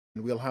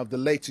We'll have the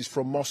latest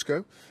from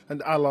Moscow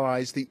and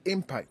analyse the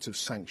impact of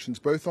sanctions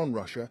both on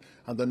Russia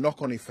and the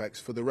knock-on effects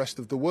for the rest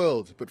of the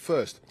world. But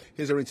first,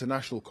 here's our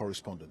international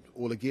correspondent,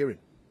 Orla Gearin.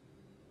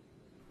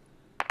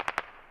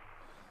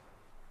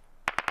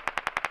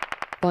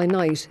 By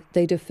night,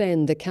 they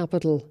defend the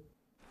capital.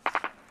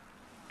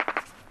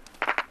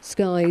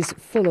 Skies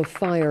full of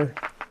fire.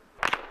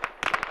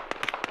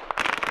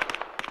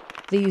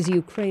 These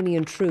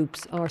Ukrainian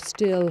troops are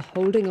still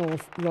holding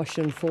off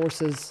Russian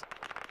forces.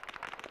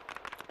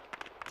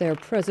 Their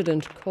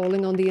president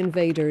calling on the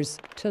invaders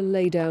to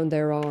lay down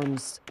their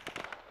arms.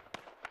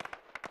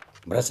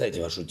 Бросайте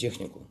вашу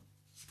технику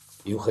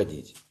и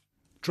уходите.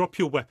 Drop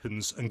your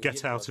weapons and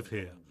get out of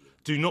here.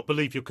 Do not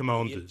believe your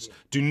commanders.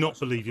 Do not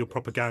believe your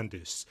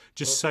propagandists.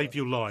 Just save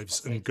your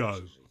lives and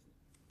go.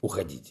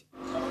 Уходите.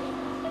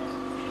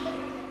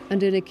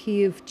 And in a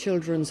Kyiv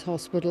children's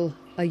hospital,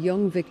 a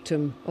young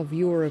victim of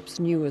Europe's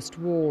newest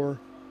war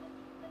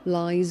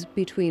lies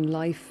between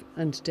life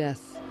and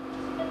death.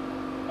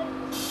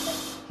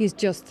 He's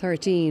just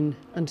 13,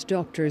 and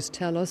doctors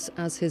tell us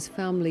as his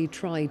family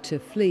tried to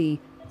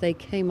flee, they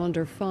came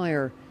under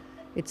fire.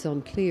 It's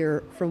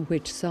unclear from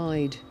which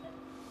side.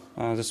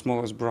 The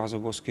smallest brother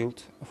was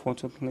killed,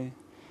 unfortunately.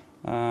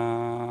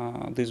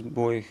 This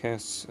boy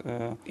has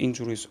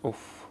injuries of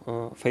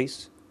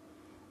face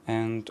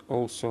and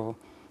also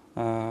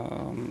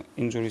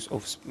injuries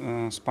of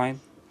spine.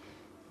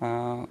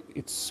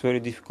 It's very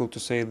difficult to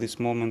say at this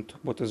moment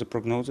what is the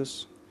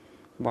prognosis,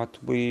 but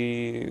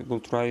we will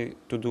try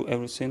to do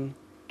everything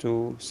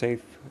to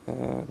save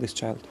this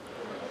child.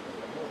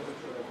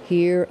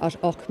 Here at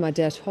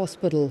Okhmadet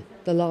Hospital,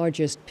 the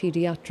largest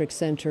paediatric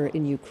centre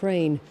in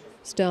Ukraine,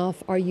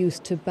 staff are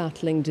used to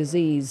battling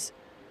disease.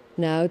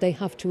 Now they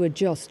have to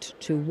adjust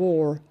to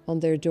war on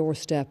their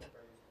doorstep.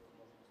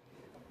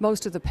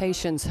 Most of the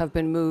patients have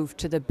been moved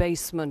to the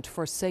basement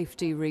for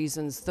safety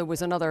reasons. There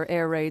was another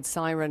air raid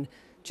siren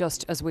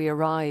just as we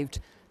arrived.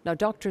 Now,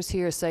 doctors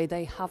here say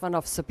they have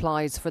enough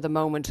supplies for the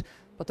moment,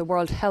 but the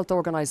World Health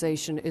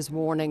Organization is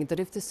warning that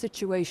if the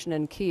situation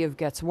in Kyiv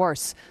gets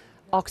worse,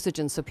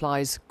 oxygen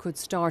supplies could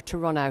start to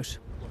run out.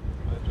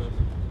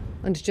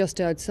 And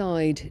just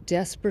outside,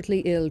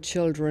 desperately ill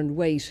children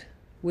wait,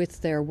 with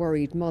their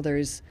worried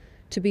mothers,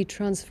 to be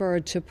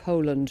transferred to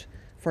Poland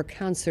for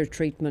cancer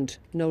treatment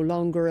no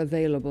longer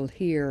available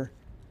here.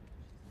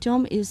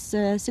 Tom is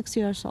 6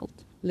 years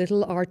old.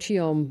 Little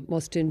Artyom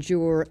must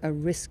endure a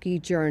risky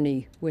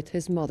journey with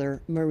his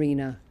mother,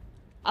 Marina.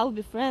 I'll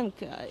be frank,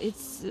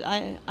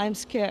 I'm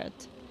scared,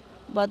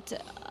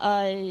 but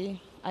I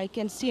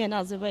can see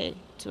another way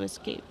to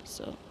escape,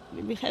 so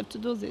we have to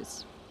do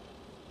this.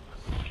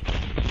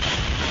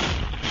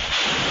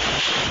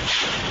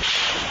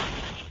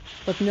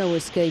 But no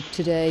escape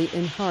today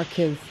in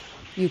Kharkiv,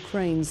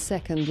 Ukraine's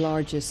second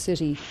largest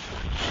city.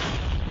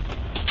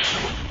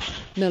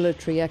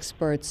 Military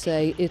experts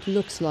say it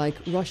looks like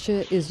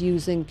Russia is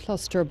using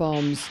cluster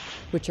bombs,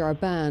 which are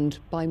banned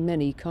by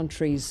many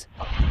countries.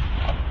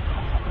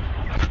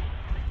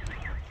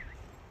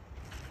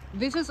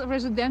 This is a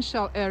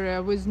residential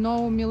area with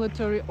no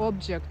military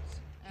objects.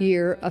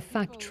 Here, a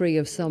factory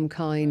of some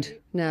kind,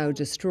 now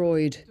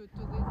destroyed.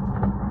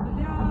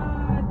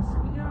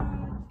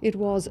 It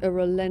was a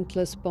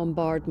relentless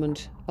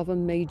bombardment of a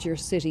major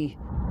city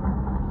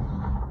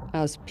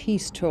as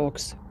peace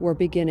talks were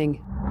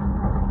beginning.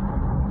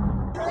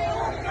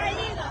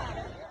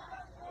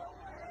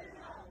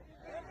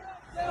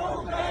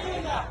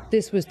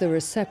 This was the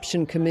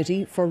reception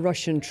committee for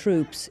Russian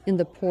troops in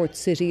the port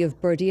city of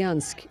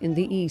Berdyansk in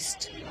the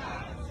east.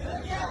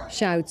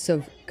 Shouts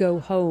of "Go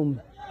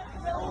home."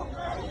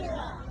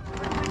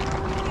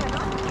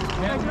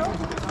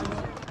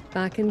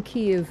 Back in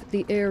Kyiv,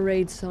 the air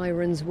raid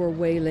sirens were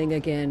wailing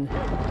again,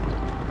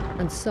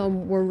 and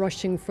some were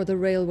rushing for the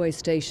railway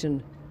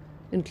station,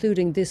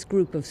 including this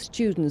group of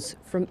students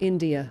from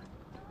India.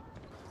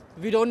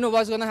 We don't know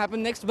what's going to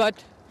happen next,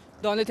 but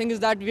the only thing is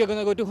that we are going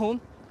to go to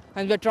home,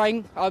 and we're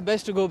trying our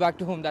best to go back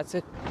to home, that's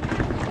it.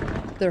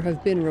 There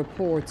have been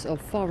reports of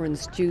foreign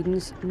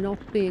students not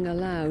being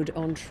allowed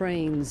on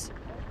trains.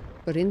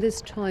 But in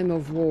this time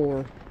of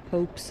war,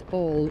 hopes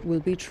all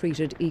will be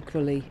treated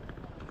equally.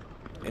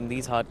 In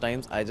these hard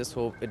times, I just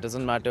hope it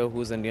doesn't matter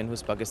who's Indian,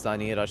 who's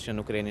Pakistani, Russian,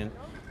 Ukrainian.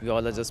 We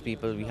all are just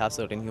people, we have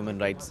certain human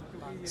rights.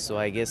 So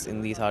I guess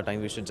in these hard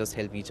times, we should just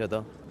help each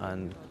other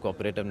and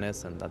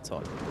cooperativeness, and that's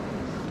all.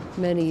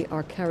 Many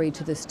are carried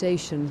to the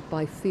station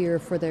by fear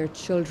for their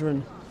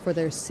children, for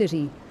their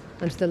city,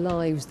 and the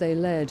lives they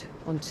led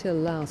until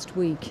last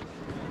week.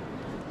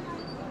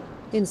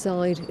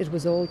 Inside, it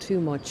was all too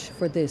much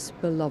for this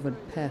beloved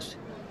pet.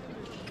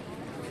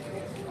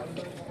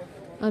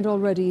 And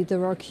already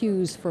there are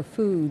queues for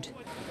food,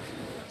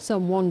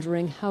 some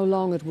wondering how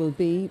long it will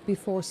be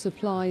before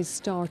supplies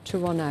start to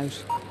run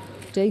out.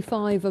 Day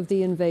 5 of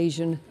the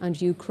invasion, and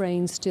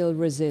Ukraine still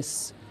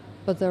resists.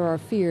 But there are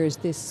fears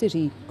this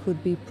city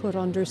could be put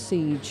under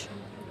siege.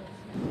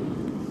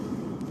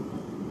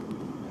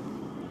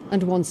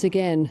 And once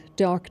again,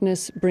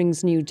 darkness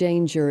brings new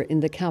danger in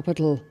the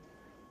capital.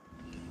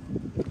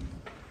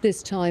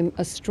 This time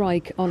a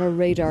strike on a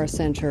radar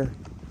centre.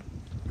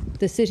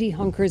 The city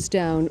hunkers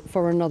down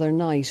for another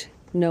night,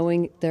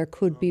 knowing there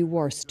could be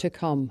worse to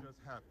come.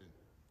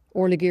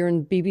 Orla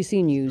Guerin,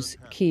 BBC News,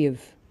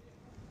 Kiev.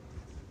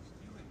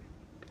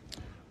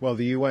 Well,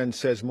 the UN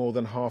says more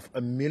than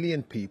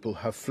 500,000 people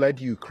have fled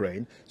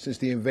Ukraine since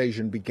the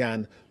invasion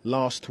began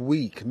last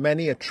week.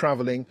 Many are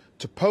travelling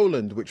to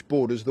Poland, which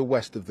borders the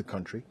west of the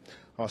country.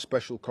 Our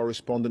special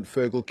correspondent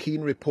Fergal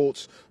Keane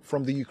reports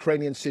from the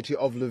Ukrainian city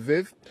of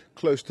Lviv,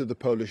 close to the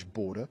Polish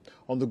border,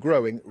 on the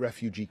growing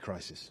refugee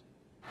crisis.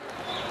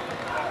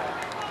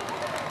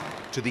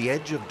 To the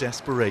edge of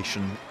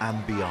desperation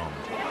and beyond.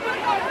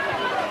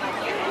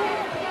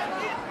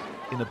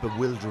 In a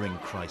bewildering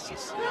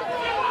crisis.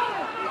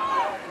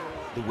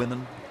 The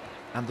women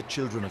and the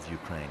children of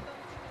Ukraine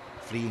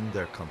fleeing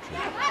their country.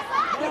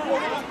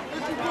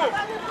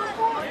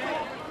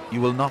 You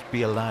will not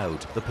be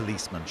allowed, the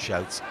policeman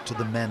shouts to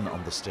the men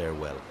on the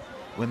stairwell.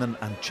 Women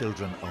and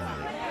children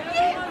only.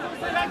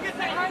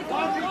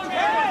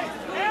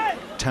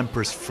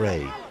 Tempers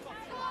fray.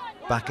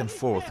 Back and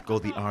forth go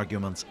the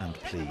arguments and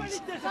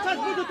pleas.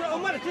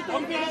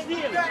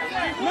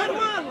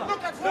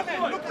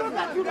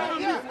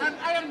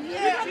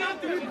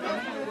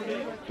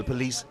 The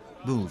police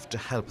move to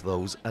help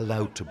those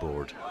allowed to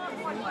board.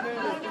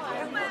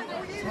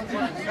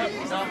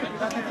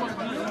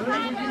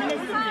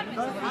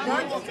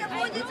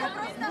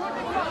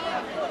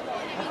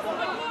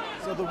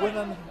 So the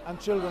women and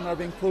children are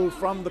being pulled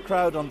from the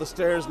crowd on the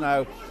stairs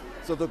now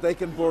so that they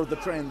can board the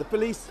train. The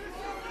police,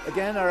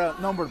 again, are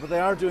outnumbered, but they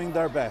are doing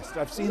their best.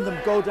 I've seen them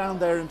go down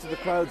there into the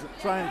crowds and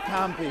try and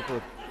calm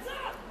people.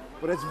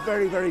 But it's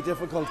very, very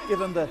difficult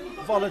given the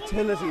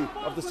volatility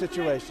of the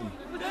situation.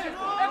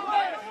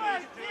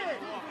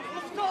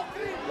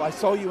 I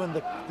saw you in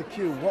the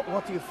queue.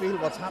 What do you feel?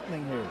 What's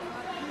happening here?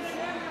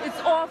 It's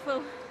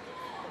awful.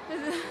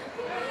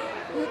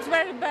 It's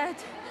very bad.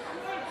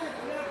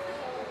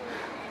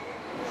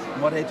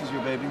 What age is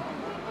your baby?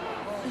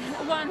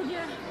 1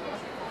 year.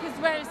 He's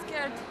very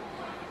scared.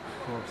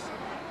 Of course.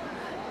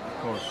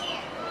 Of course.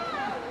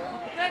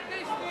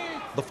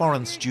 The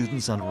foreign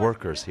students and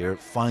workers here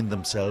find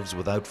themselves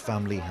without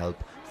family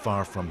help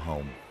far from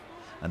home.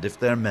 And if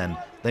they're men,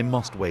 they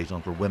must wait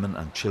until women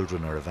and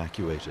children are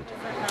evacuated.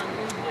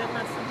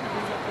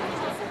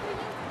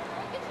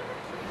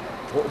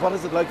 What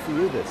is it like for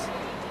you, this?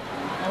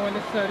 Well,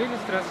 it's really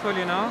stressful,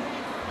 you know.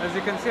 As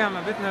you can see, I'm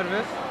a bit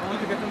nervous. I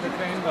want to get on the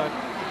train, but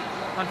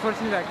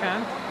unfortunately I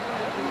can't.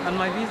 And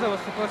my visa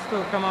was supposed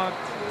to come out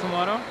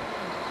tomorrow,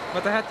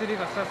 but I had to leave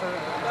as fast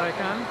as I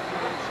can.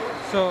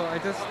 So I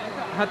just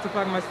had to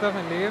pack my stuff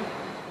and leave.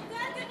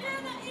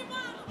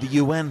 The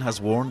UN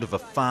has warned of a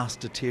fast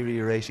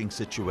deteriorating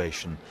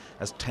situation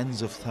as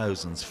tens of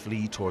thousands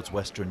flee towards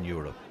Western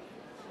Europe.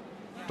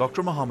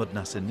 Dr. Mohammed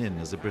Nassinin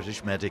is a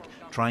British medic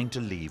trying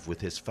to leave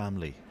with his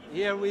family.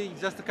 Here we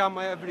just come,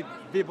 every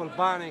people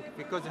panic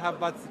because they have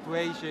bad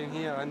situation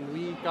here, and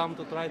we come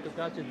to try to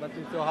catch it, but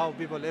we saw how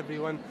people,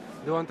 everyone,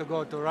 they want to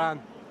go to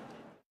run.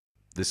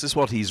 This is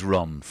what he's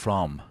run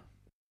from.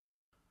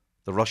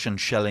 The Russian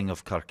shelling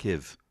of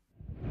Kharkiv.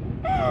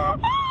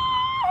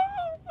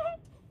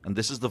 And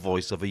this is the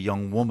voice of a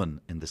young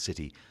woman in the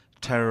city,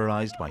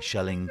 terrorized by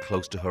shelling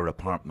close to her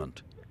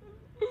apartment.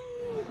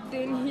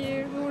 Then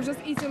here we were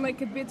just eating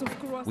like a bit of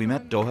croissant. We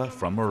met Doha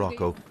from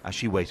Morocco as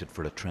she waited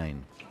for a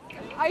train.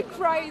 I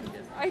cried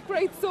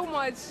so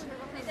much,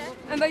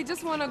 and I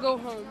just want to go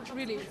home,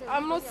 really.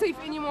 I'm not safe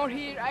anymore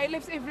here. I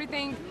left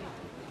everything.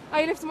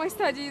 I left my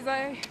studies.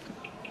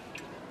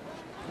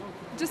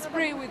 Just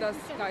pray with us,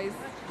 guys.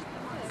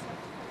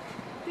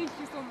 Thank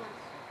you so much.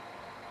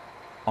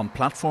 On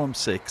platform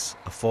 6,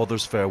 a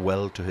father's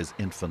farewell to his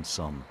infant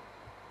son.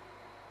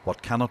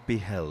 What cannot be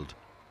held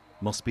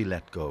must be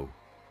let go.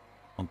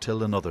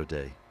 Until another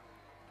day.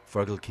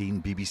 Fergal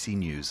Keane, BBC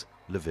News,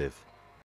 Lviv.